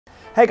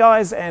Hey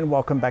guys, and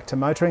welcome back to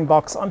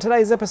MotoringBox. On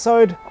today's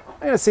episode, I'm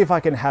going to see if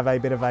I can have a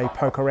bit of a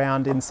poke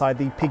around inside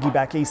the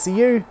Piggyback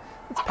ECU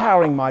that's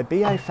powering my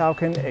BA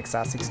Falcon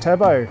XR6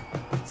 Turbo.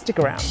 Stick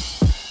around.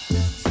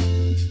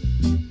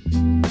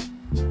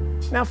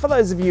 Now, for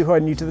those of you who are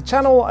new to the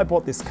channel, I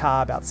bought this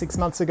car about 6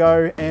 months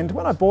ago, and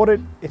when I bought it,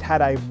 it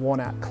had a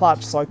worn out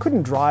clutch, so I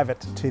couldn't drive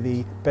it to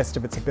the best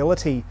of its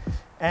ability.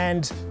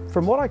 And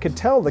from what I could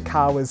tell, the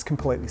car was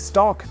completely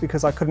stock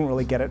because I couldn't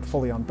really get it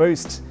fully on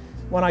boost.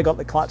 When I got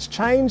the clutch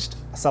changed,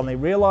 I suddenly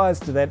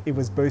realized that it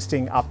was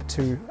boosting up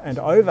to and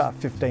over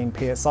 15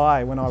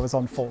 PSI when I was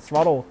on full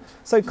throttle.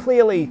 So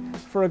clearly,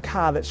 for a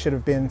car that should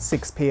have been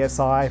 6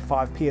 PSI,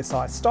 5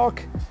 PSI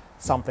stock,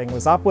 something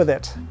was up with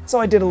it.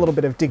 So I did a little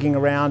bit of digging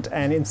around,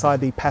 and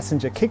inside the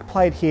passenger kick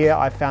plate here,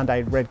 I found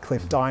a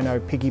Redcliffe Dyno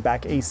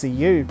Piggyback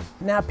ECU.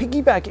 Now,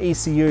 Piggyback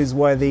ECUs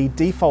were the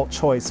default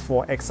choice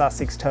for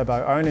XR6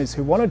 Turbo owners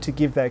who wanted to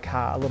give their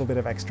car a little bit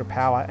of extra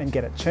power and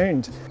get it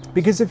tuned.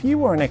 Because if you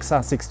were an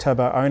XR6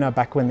 Turbo owner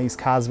back when these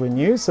cars were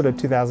new, sort of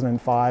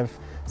 2005,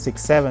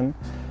 6, 7,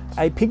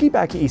 a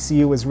Piggyback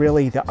ECU was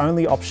really the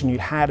only option you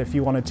had if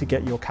you wanted to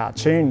get your car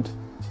tuned.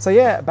 So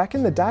yeah, back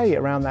in the day,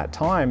 around that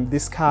time,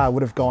 this car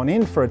would have gone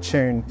in for a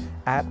tune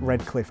at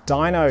Redcliffe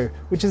Dyno,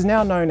 which is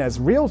now known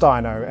as Real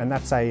Dyno, and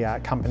that's a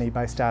company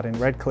based out in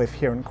Redcliffe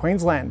here in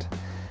Queensland.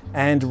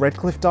 And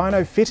Redcliffe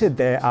Dyno fitted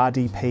their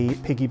RDP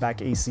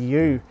Piggyback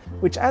ECU,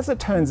 which as it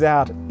turns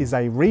out is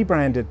a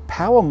rebranded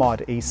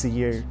PowerMod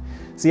ECU.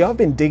 See, I've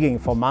been digging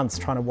for months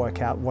trying to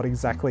work out what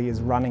exactly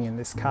is running in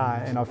this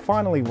car, and I've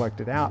finally worked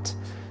it out.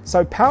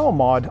 So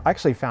PowerMod, I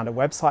actually found a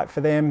website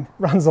for them,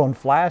 runs on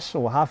Flash,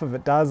 or half of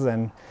it does,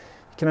 and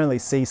you can only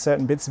see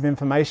certain bits of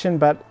information,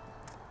 but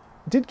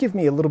it did give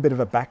me a little bit of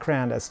a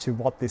background as to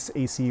what this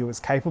ECU is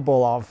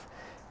capable of.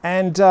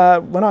 And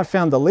when I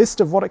found the list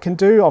of what it can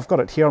do, I've got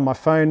it here on my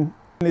phone.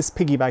 This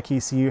Piggyback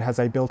ECU has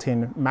a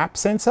built-in map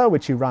sensor,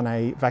 which you run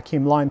a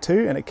vacuum line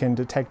to, and it can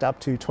detect up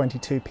to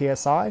 22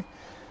 PSI.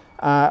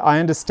 I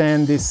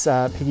understand this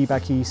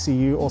Piggyback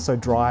ECU also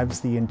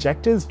drives the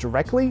injectors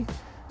directly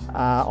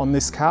on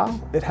this car.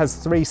 It has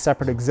 3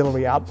 separate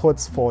auxiliary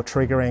outputs for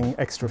triggering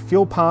extra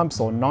fuel pumps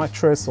or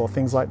nitrous or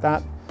things like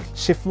that.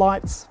 Shift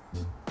lights.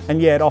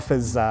 And yeah, it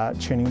offers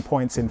tuning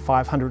points in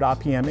 500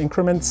 RPM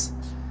increments.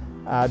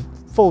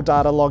 Full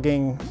data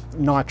logging,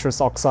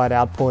 nitrous oxide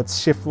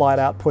outputs, shift light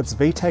outputs,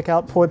 VTEC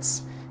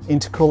outputs,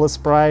 intercooler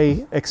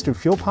spray, extra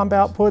fuel pump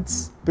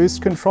outputs,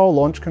 boost control,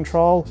 launch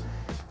control,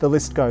 the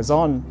list goes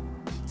on.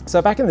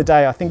 So back in the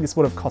day, I think this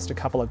would have cost a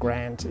couple of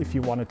grand if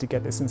you wanted to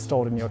get this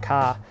installed in your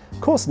car.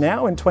 Of course,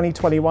 now in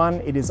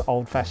 2021, it is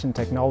old-fashioned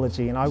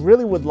technology, and I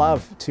really would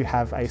love to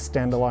have a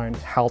standalone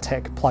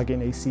Haltech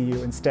plug-in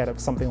ECU instead of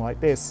something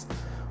like this,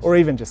 or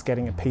even just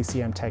getting a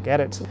PCMTEC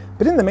edit.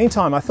 But in the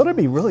meantime, I thought it'd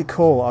be really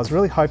cool. I was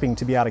really hoping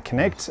to be able to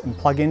connect and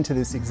plug into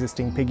this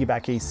existing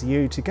Piggyback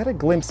ECU to get a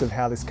glimpse of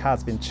how this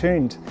car's been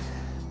tuned.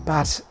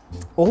 But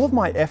all of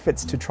my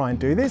efforts to try and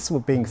do this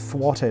were being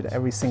thwarted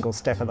every single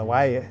step of the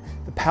way.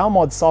 The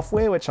PowerMod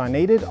software, which I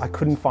needed, I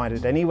couldn't find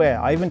it anywhere.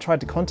 I even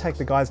tried to contact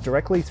the guys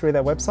directly through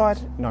their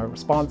website, no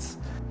response.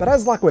 But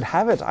as luck would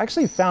have it, I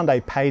actually found a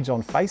page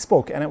on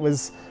Facebook, and it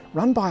was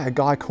run by a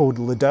guy called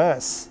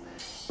Ledurse.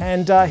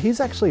 And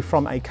he's actually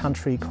from a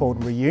country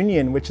called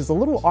Reunion, which is a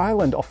little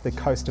island off the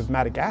coast of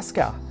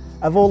Madagascar,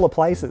 of all the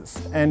places.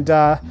 And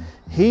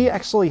he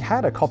actually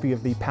had a copy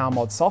of the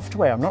PowerMod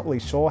software. I'm not really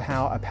sure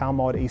how a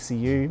PowerMod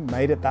ECU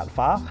made it that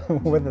far,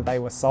 whether they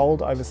were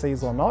sold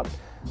overseas or not.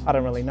 I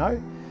don't really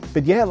know.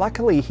 But yeah,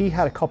 luckily he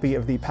had a copy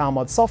of the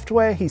PowerMod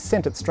software. He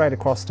sent it straight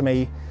across to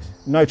me,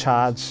 no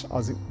charge. I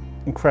was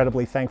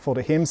incredibly thankful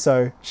to him.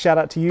 So shout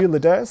out to you,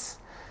 Ledurse.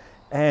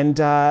 And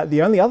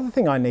the only other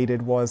thing I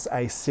needed was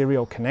a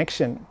serial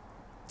connection.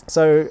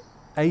 So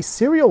a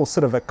serial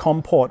sort of a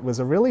COM port was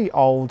a really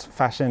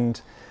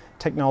old-fashioned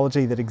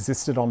technology that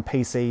existed on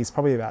PCs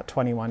probably about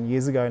 21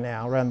 years ago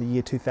now, around the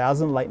year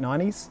 2000, late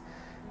 90s.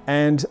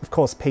 And of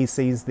course,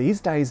 PCs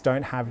these days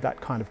don't have that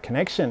kind of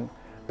connection.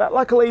 But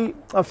luckily,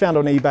 I found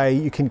on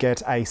eBay you can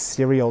get a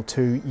serial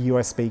to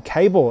USB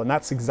cable, and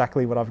that's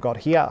exactly what I've got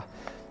here.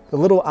 The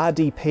little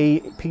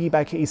RDP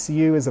Piggyback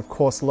ECU is of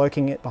course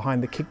lurking it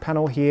behind the kick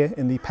panel here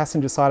in the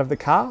passenger side of the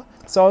car.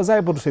 So I was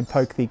able to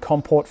poke the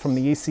COM port from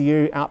the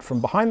ECU out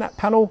from behind that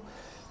panel,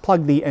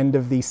 plug the end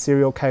of the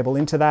serial cable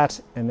into that,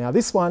 and now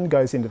this one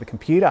goes into the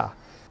computer.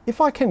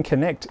 If I can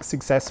connect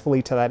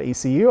successfully to that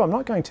ECU, I'm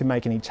not going to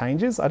make any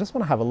changes. I just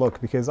want to have a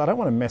look because I don't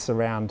want to mess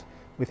around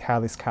with how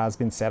this car's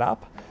been set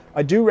up.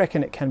 I do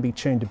reckon it can be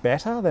tuned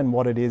better than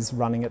what it is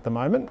running at the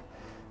moment,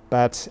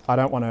 but I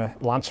don't want to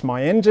launch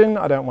my engine.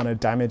 I don't want to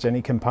damage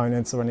any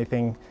components or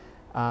anything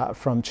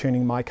from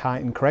tuning my car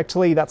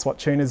incorrectly. That's what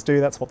tuners do.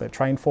 That's what they're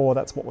trained for.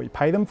 That's what we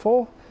pay them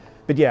for.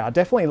 But yeah, I'd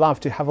definitely love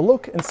to have a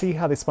look and see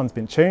how this one's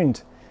been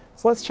tuned.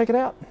 So let's check it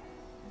out.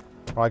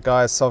 All right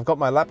guys, so I've got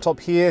my laptop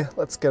here.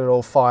 Let's get it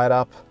all fired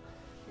up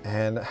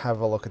and have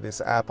a look at this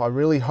app. I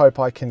really hope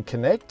I can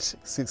connect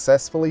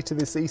successfully to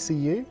this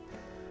ECU.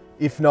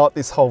 If not,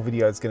 this whole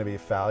video is going to be a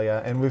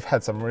failure, and we've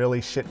had some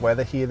really shit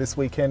weather here this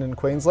weekend in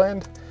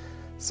Queensland.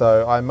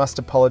 So I must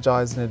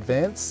apologize in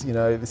advance. You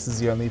know, this is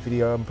the only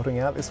video I'm putting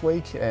out this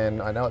week,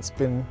 and I know it's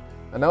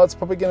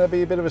probably going to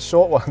be a bit of a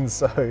short one,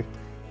 so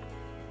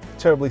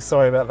terribly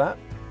sorry about that.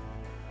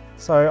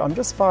 So I'm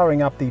just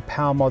firing up the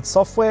PowerMod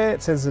software.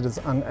 It says it is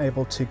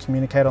unable to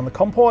communicate on the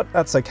COM port.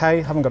 That's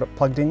okay, haven't got it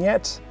plugged in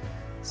yet.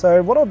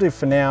 So what I'll do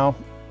for now,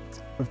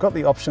 we've got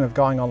the option of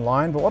going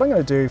online, but what I'm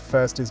going to do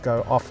first is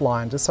go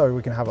offline just so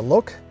we can have a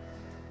look.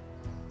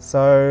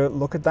 So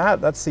look at that,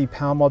 that's the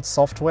PowerMod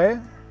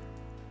software.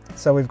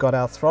 So we've got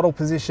our throttle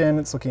position,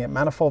 it's looking at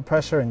manifold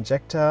pressure,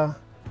 injector,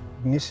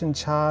 ignition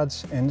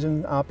charge,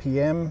 engine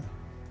RPM,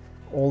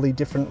 all the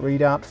different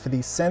readout for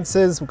these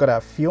sensors. We've got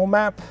our fuel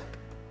map.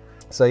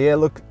 So yeah,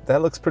 look,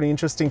 that looks pretty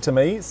interesting to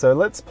me. So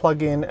let's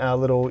plug in our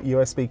little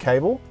USB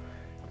cable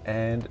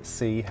and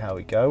see how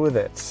we go with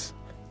it.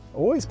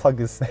 Always plug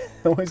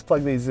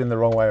these in the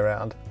wrong way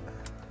around.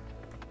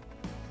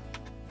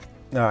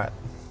 All right,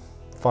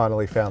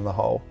 finally found the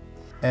hole.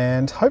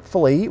 And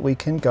hopefully we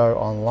can go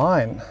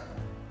online.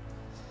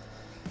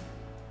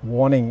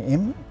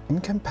 Warning,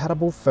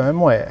 incompatible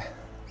firmware.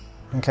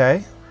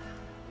 Okay,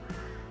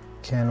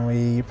 can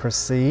we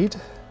proceed?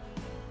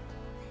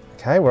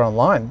 Okay, we're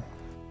online.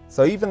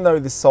 So even though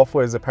this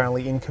software is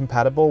apparently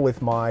incompatible with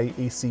my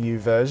ECU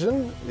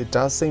version, it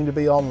does seem to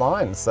be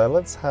online. So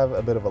let's have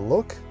a bit of a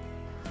look.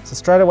 So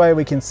straight away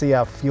we can see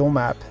our fuel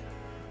map.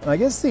 And I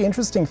guess the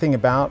interesting thing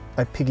about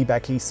a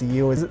Piggyback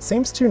ECU is it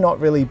seems to not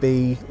really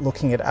be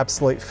looking at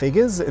absolute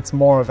figures. It's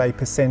more of a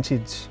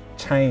percentage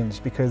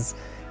change because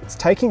it's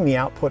taking the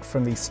output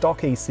from the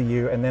stock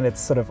ECU and then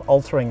it's sort of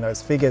altering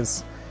those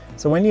figures.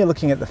 So when you're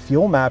looking at the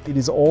fuel map, it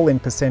is all in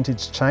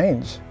percentage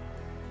change.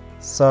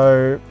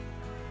 So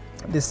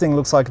this thing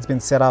looks like it's been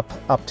set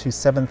up to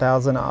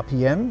 7,000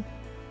 RPM.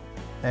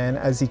 And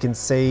as you can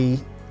see,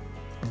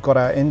 we've got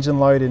our engine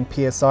load in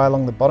PSI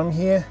along the bottom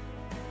here.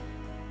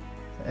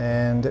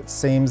 And it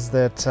seems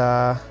that,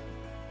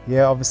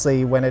 yeah,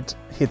 obviously when it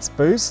hits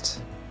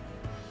boost,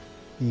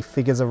 the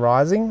figures are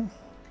rising.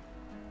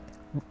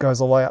 It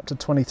goes all the way up to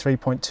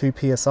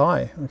 23.2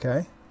 PSI,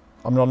 okay.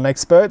 I'm not an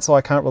expert, so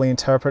I can't really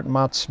interpret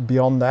much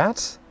beyond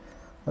that.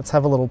 Let's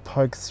have a little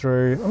poke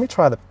through. Let me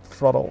try the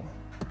throttle.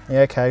 Yeah,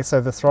 okay, so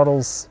the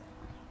throttle's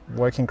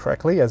working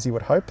correctly, as you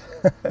would hope.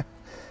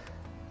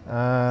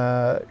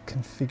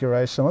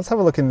 Configuration, let's have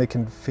a look in the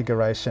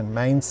configuration,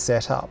 main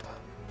setup.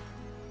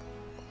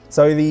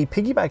 So the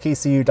Piggyback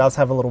ECU does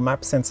have a little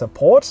map sensor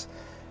port,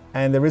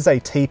 and there is a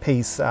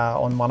T-piece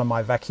on one of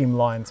my vacuum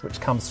lines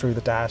which comes through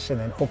the dash and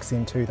then hooks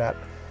into that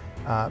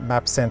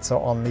map sensor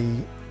on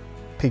the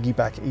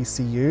Piggyback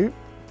ECU.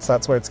 So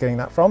that's where it's getting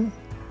that from.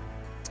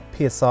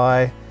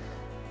 PSI,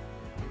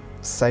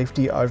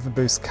 safety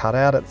overboost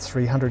cutout at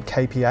 300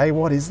 kPa.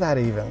 What is that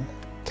even?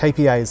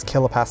 kPa is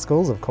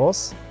kilopascals, of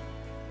course.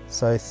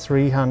 So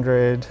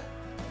 300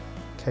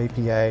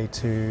 kPa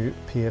to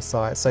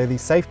PSI. So the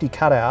safety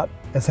cutout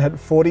is at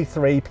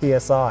 43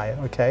 PSI,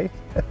 okay.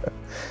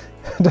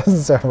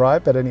 Doesn't sound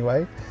right, but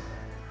anyway.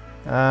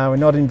 We're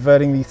not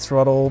inverting the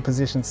throttle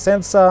position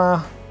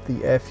sensor.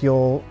 The air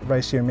fuel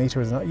ratio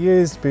meter is not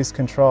used. Boost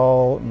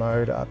control,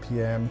 mode,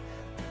 RPM,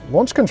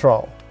 launch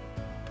control.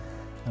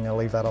 I'm gonna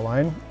leave that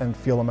alone. And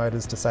fuel mode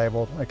is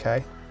disabled,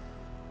 okay.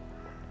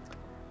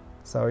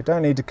 So we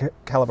don't need to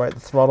calibrate the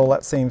throttle.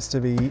 That seems to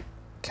be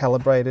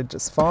calibrated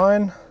just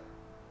fine.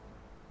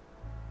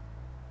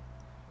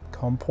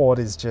 COM port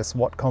is just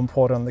what COM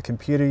port on the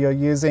computer you're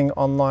using,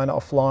 online,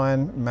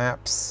 offline,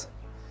 maps.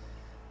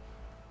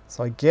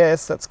 So I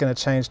guess that's going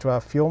to change to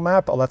our fuel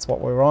map. Oh, that's what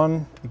we're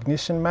on,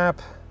 ignition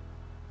map.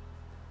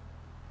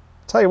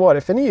 Tell you what,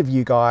 if any of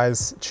you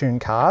guys tune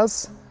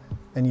cars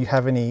and you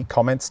have any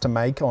comments to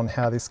make on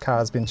how this car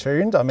has been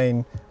tuned, I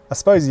mean, I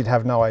suppose you'd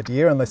have no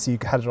idea unless you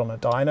had it on a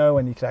dyno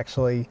and you could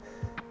actually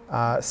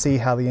see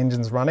how the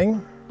engine's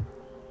running.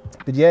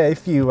 But yeah,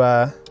 if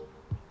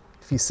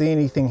you see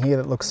anything here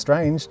that looks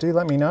strange, do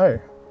let me know.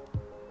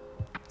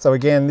 So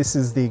again, this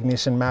is the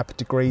ignition map,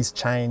 degrees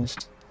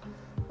changed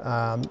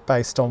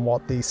based on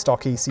what the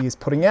stock ECU is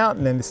putting out,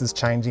 and then this is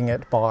changing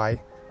it by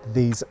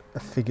these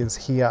figures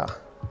here.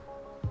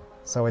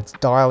 So it's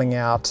dialing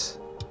out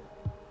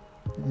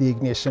the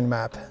ignition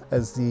map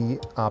as the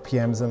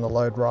RPMs and the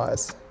load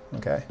rise,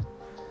 okay.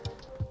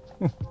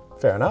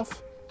 Fair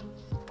enough.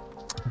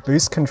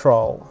 Boost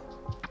control.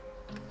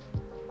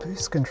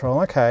 Boost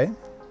control, okay.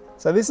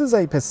 So this is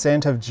a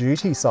percent of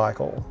duty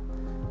cycle.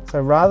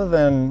 So rather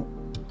than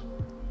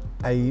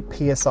a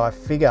PSI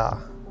figure,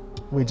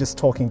 we're just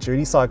talking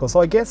duty cycle. So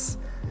I guess,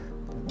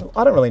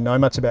 I don't really know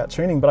much about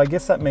tuning, but I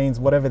guess that means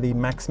whatever the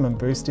maximum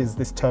boost is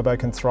this turbo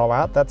can throw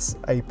out, that's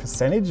a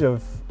percentage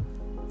of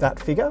that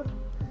figure.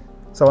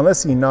 So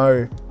unless you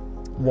know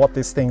what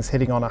this thing's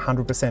hitting on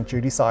 100%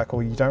 duty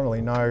cycle, you don't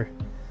really know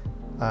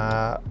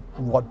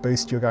what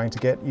boost you're going to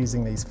get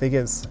using these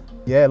figures.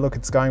 Yeah, look,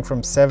 it's going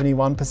from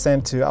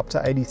 71% to up to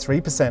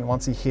 83%.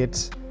 Once you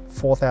hit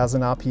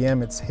 4,000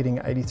 RPM, it's hitting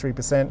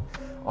 83%.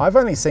 I've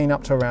only seen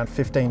up to around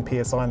 15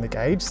 PSI in the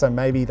gauge, so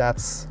maybe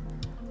that's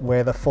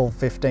where the full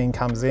 15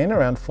 comes in,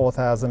 around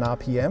 4,000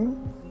 RPM.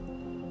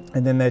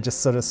 And then they're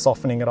just sort of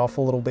softening it off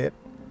a little bit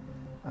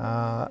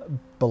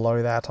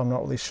Below that, I'm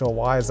not really sure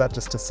why. Is that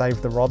just to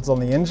save the rods on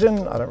the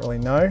engine? I don't really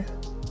know.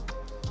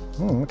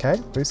 Okay,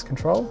 boost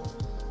control.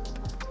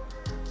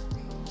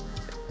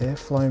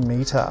 Airflow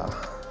meter.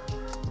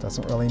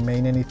 Doesn't really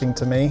mean anything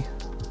to me.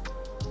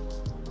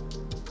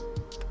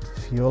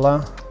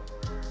 Fueler.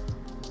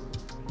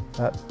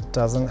 That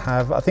doesn't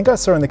have, I think I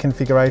saw in the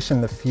configuration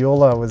the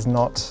fueler was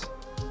not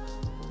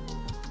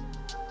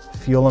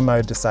fueler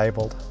mode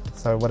disabled.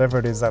 So whatever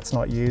it is, that's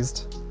not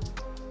used.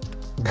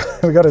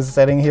 We got a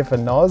setting here for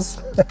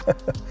NOS.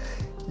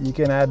 You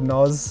can add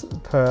NOS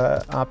per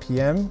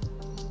RPM.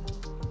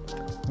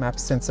 Map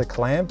sensor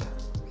clamp.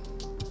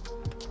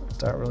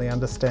 Don't really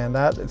understand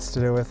that. It's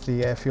to do with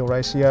the air-fuel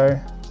ratio.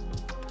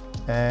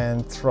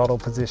 And throttle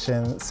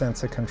position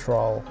sensor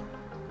control.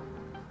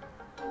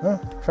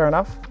 Fair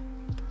enough.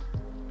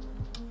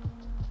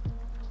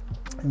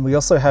 And we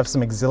also have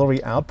some auxiliary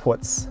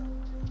outputs.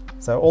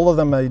 So all of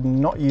them are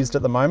not used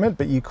at the moment,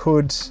 but you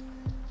could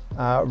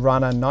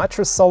run a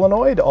nitrous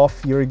solenoid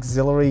off your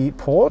auxiliary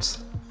port.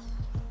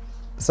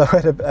 So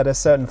at a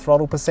certain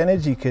throttle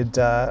percentage, you could,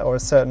 or a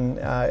certain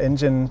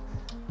engine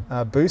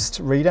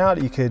boost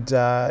readout, you could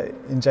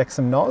inject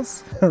some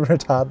NOS,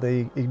 retard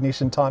the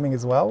ignition timing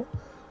as well.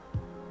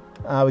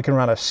 We can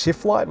run a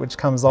shift light, which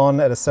comes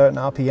on at a certain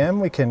RPM.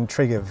 We can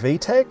trigger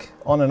VTEC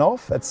on and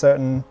off at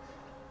certain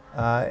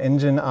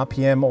engine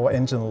RPM or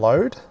engine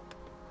load.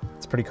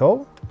 It's pretty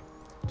cool.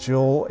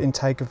 Dual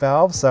intake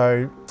valve.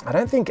 So I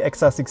don't think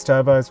XR6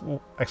 turbos,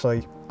 well,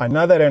 actually, I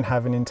know they don't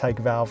have an intake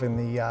valve in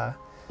the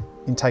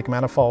intake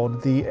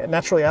manifold. The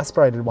naturally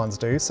aspirated ones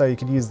do, so you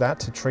could use that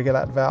to trigger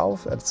that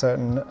valve at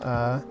certain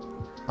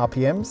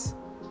RPMs.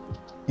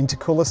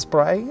 Intercooler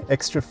spray,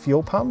 extra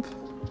fuel pump.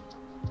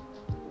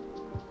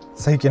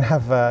 So you can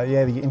have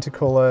yeah, the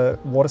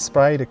intercooler water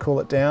spray to cool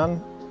it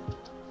down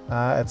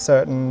at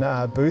certain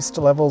boost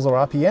levels or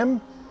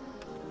RPM.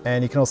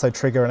 And you can also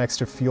trigger an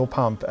extra fuel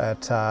pump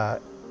at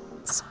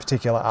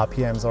particular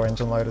RPMs or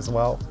engine load as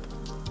well,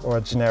 or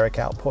a generic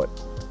output.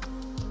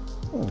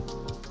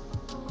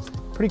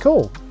 Pretty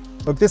cool.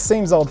 Look, this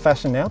seems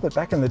old-fashioned now, but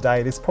back in the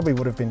day, this probably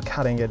would have been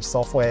cutting-edge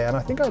software. And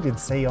I think I did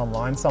see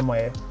online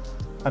somewhere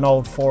an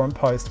old forum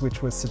post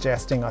which was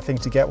suggesting, I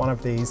think, to get one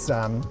of these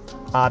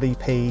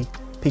RDP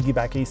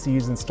Piggyback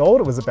ECUs installed,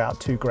 it was about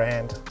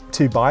 $2,000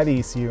 to buy the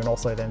ECU and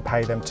also then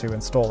pay them to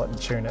install it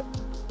and tune it.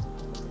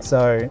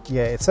 So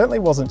yeah, it certainly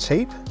wasn't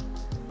cheap.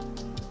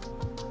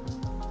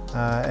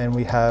 And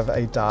we have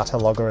a data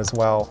logger as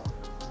well,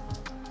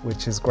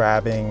 which is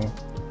grabbing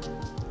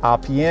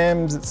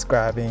RPMs, it's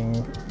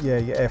grabbing your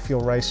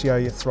air-fuel ratio,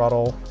 your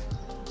throttle.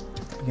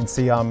 You can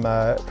see I'm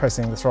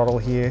pressing the throttle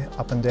here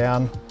up and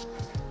down.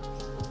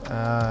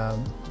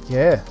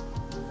 Yeah,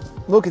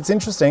 look, it's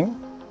interesting.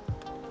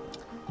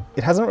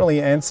 It hasn't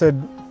really answered,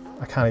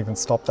 I can't even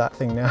stop that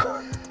thing now.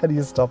 How do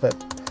you stop it?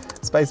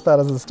 Spacebar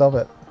doesn't stop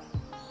it.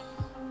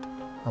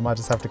 I might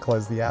just have to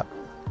close the app.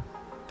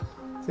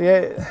 So yeah,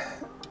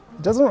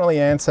 it doesn't really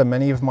answer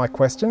many of my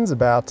questions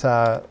about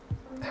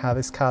how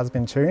this car's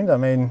been tuned. I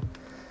mean,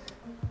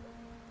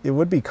 it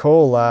would be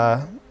cool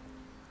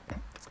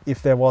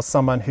if there was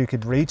someone who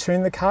could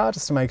retune the car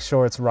just to make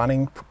sure it's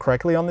running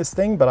correctly on this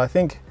thing, but I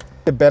think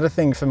the better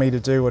thing for me to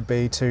do would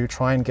be to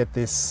try and get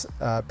this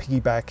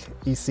Piggyback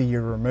ECU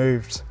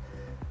removed,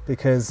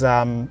 because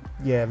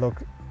yeah,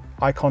 look,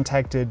 I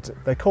contacted,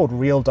 they're called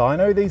Real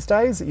Dyno these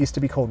days. It used to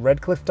be called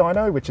Redcliffe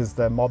Dyno, which is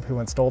the mob who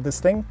installed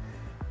this thing,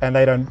 and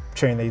they don't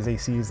tune these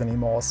ECUs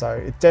anymore. So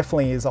it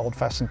definitely is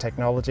old-fashioned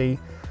technology.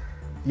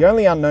 The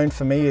only unknown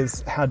for me is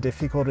how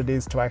difficult it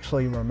is to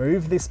actually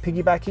remove this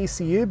Piggyback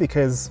ECU,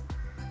 because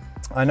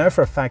I know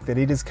for a fact that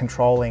it is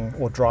controlling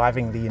or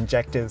driving the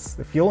injectors,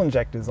 the fuel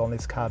injectors on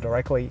this car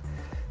directly.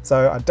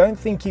 So I don't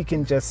think you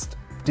can just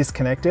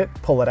disconnect it,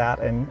 pull it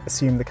out and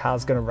assume the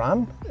car's going to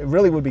run. It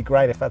really would be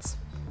great if that's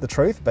the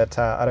truth, but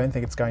I don't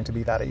think it's going to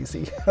be that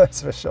easy,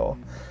 that's for sure.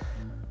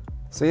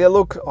 So yeah,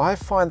 look, I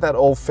find that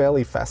all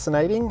fairly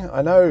fascinating.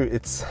 I know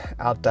it's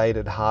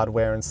outdated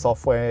hardware and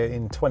software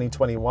in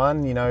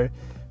 2021. You know,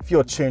 if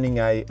you're tuning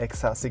a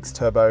XR6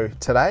 turbo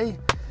today,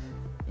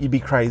 you'd be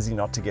crazy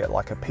not to get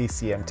like a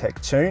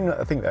PCMTEC tune.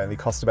 I think they only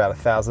cost about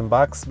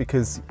 $1,000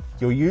 because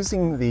you're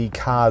using the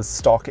car's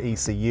stock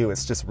ECU.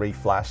 It's just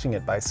reflashing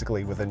it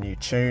basically with a new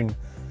tune.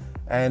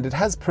 And it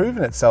has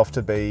proven itself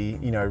to be,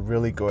 you know,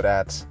 really good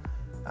at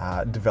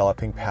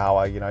developing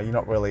power. You know, you're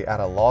not really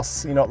at a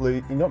loss. You're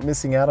not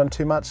missing out on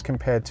too much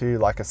compared to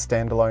like a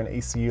standalone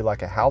ECU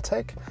like a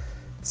Haltech.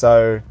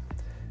 So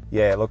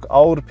yeah, look,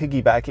 old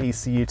Piggyback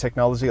ECU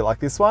technology like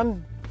this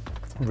one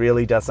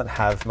really doesn't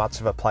have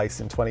much of a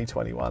place in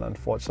 2021,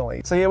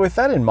 unfortunately. So yeah, with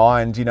that in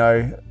mind, you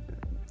know,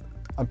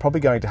 I'm probably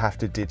going to have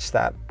to ditch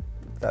that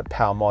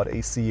PowerMod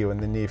ECU in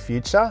the near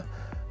future.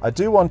 I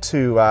do want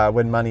to,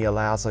 when money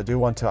allows, I do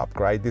want to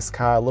upgrade this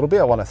car a little bit.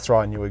 I want to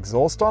throw a new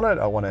exhaust on it.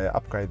 I want to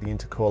upgrade the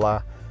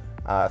intercooler,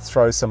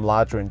 throw some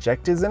larger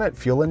injectors in it,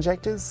 fuel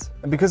injectors.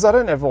 And because I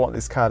don't ever want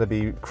this car to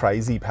be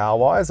crazy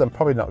power-wise, I'm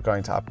probably not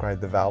going to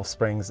upgrade the valve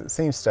springs. It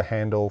seems to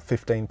handle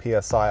 15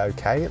 PSI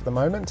okay at the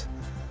moment.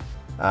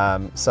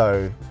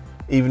 So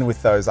even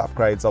with those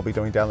upgrades I'll be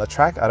doing down the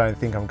track, I don't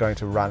think I'm going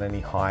to run any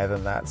higher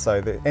than that.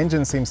 So the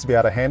engine seems to be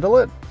able to handle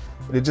it.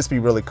 It'd just be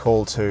really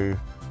cool to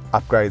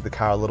upgrade the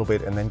car a little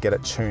bit and then get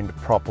it tuned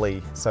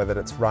properly so that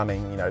it's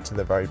running, you know, to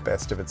the very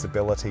best of its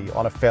ability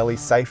on a fairly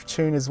safe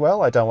tune as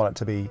well. I don't want it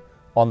to be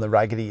on the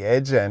raggedy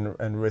edge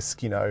and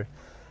risk, you know,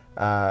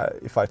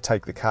 if I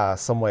take the car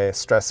somewhere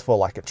stressful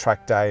like a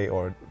track day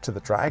or to the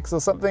drags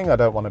or something, I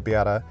don't want to be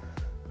able to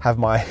have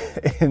my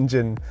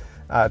engine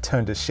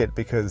turned to shit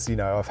because, you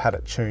know, I've had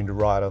it tuned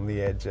right on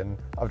the edge and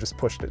I've just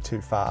pushed it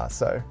too far.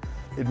 So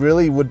it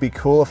really would be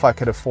cool if I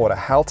could afford a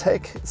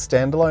Haltech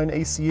standalone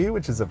ECU,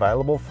 which is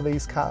available for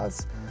these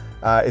cars.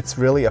 It's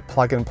really a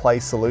plug and play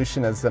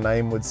solution, as the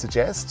name would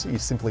suggest. You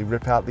simply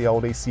rip out the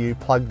old ECU,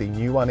 plug the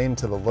new one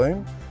into the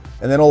loom,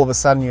 and then all of a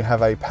sudden you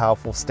have a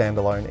powerful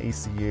standalone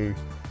ECU,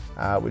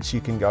 which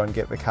you can go and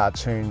get the car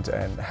tuned,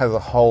 and has a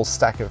whole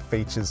stack of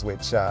features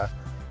which I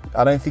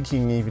don't think you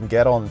can even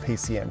get on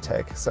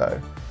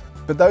PCMTEC.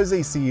 But those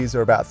ECUs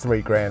are about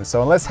 $3 grand.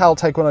 So unless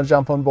Haltech want to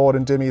jump on board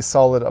and do me a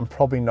solid, I'm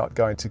probably not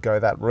going to go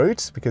that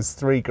route because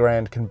 $3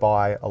 grand can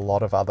buy a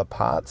lot of other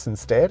parts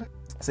instead.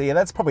 So yeah,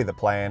 that's probably the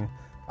plan.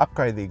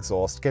 Upgrade the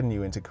exhaust, get a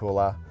new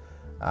intercooler.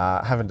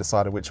 Haven't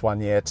decided which one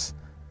yet.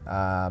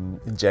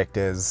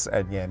 Injectors,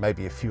 and yeah,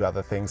 maybe a few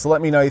other things. So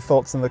let me know your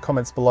thoughts in the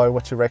comments below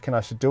what you reckon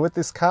I should do with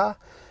this car.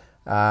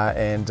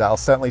 And I'll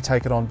certainly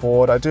take it on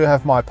board. I do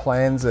have my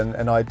plans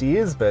and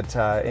ideas, but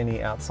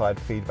any outside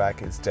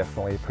feedback is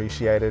definitely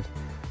appreciated.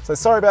 So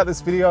sorry about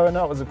this video, I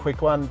know it was a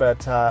quick one,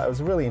 but I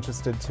was really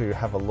interested to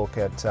have a look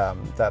at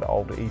that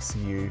old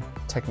ECU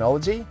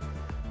technology.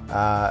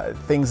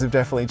 Things have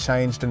definitely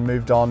changed and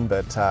moved on,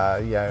 but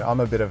yeah,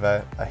 I'm a bit of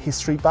a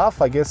history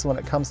buff, I guess, when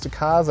it comes to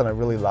cars, and I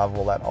really love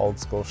all that old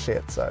school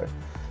shit. So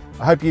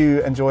I hope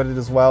you enjoyed it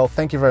as well.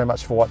 Thank you very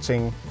much for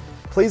watching.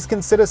 Please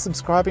consider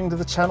subscribing to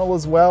the channel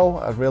as well.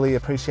 I really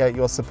appreciate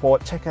your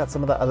support. Check out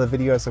some of the other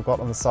videos I've got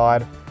on the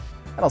side,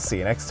 and I'll see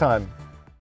you next time.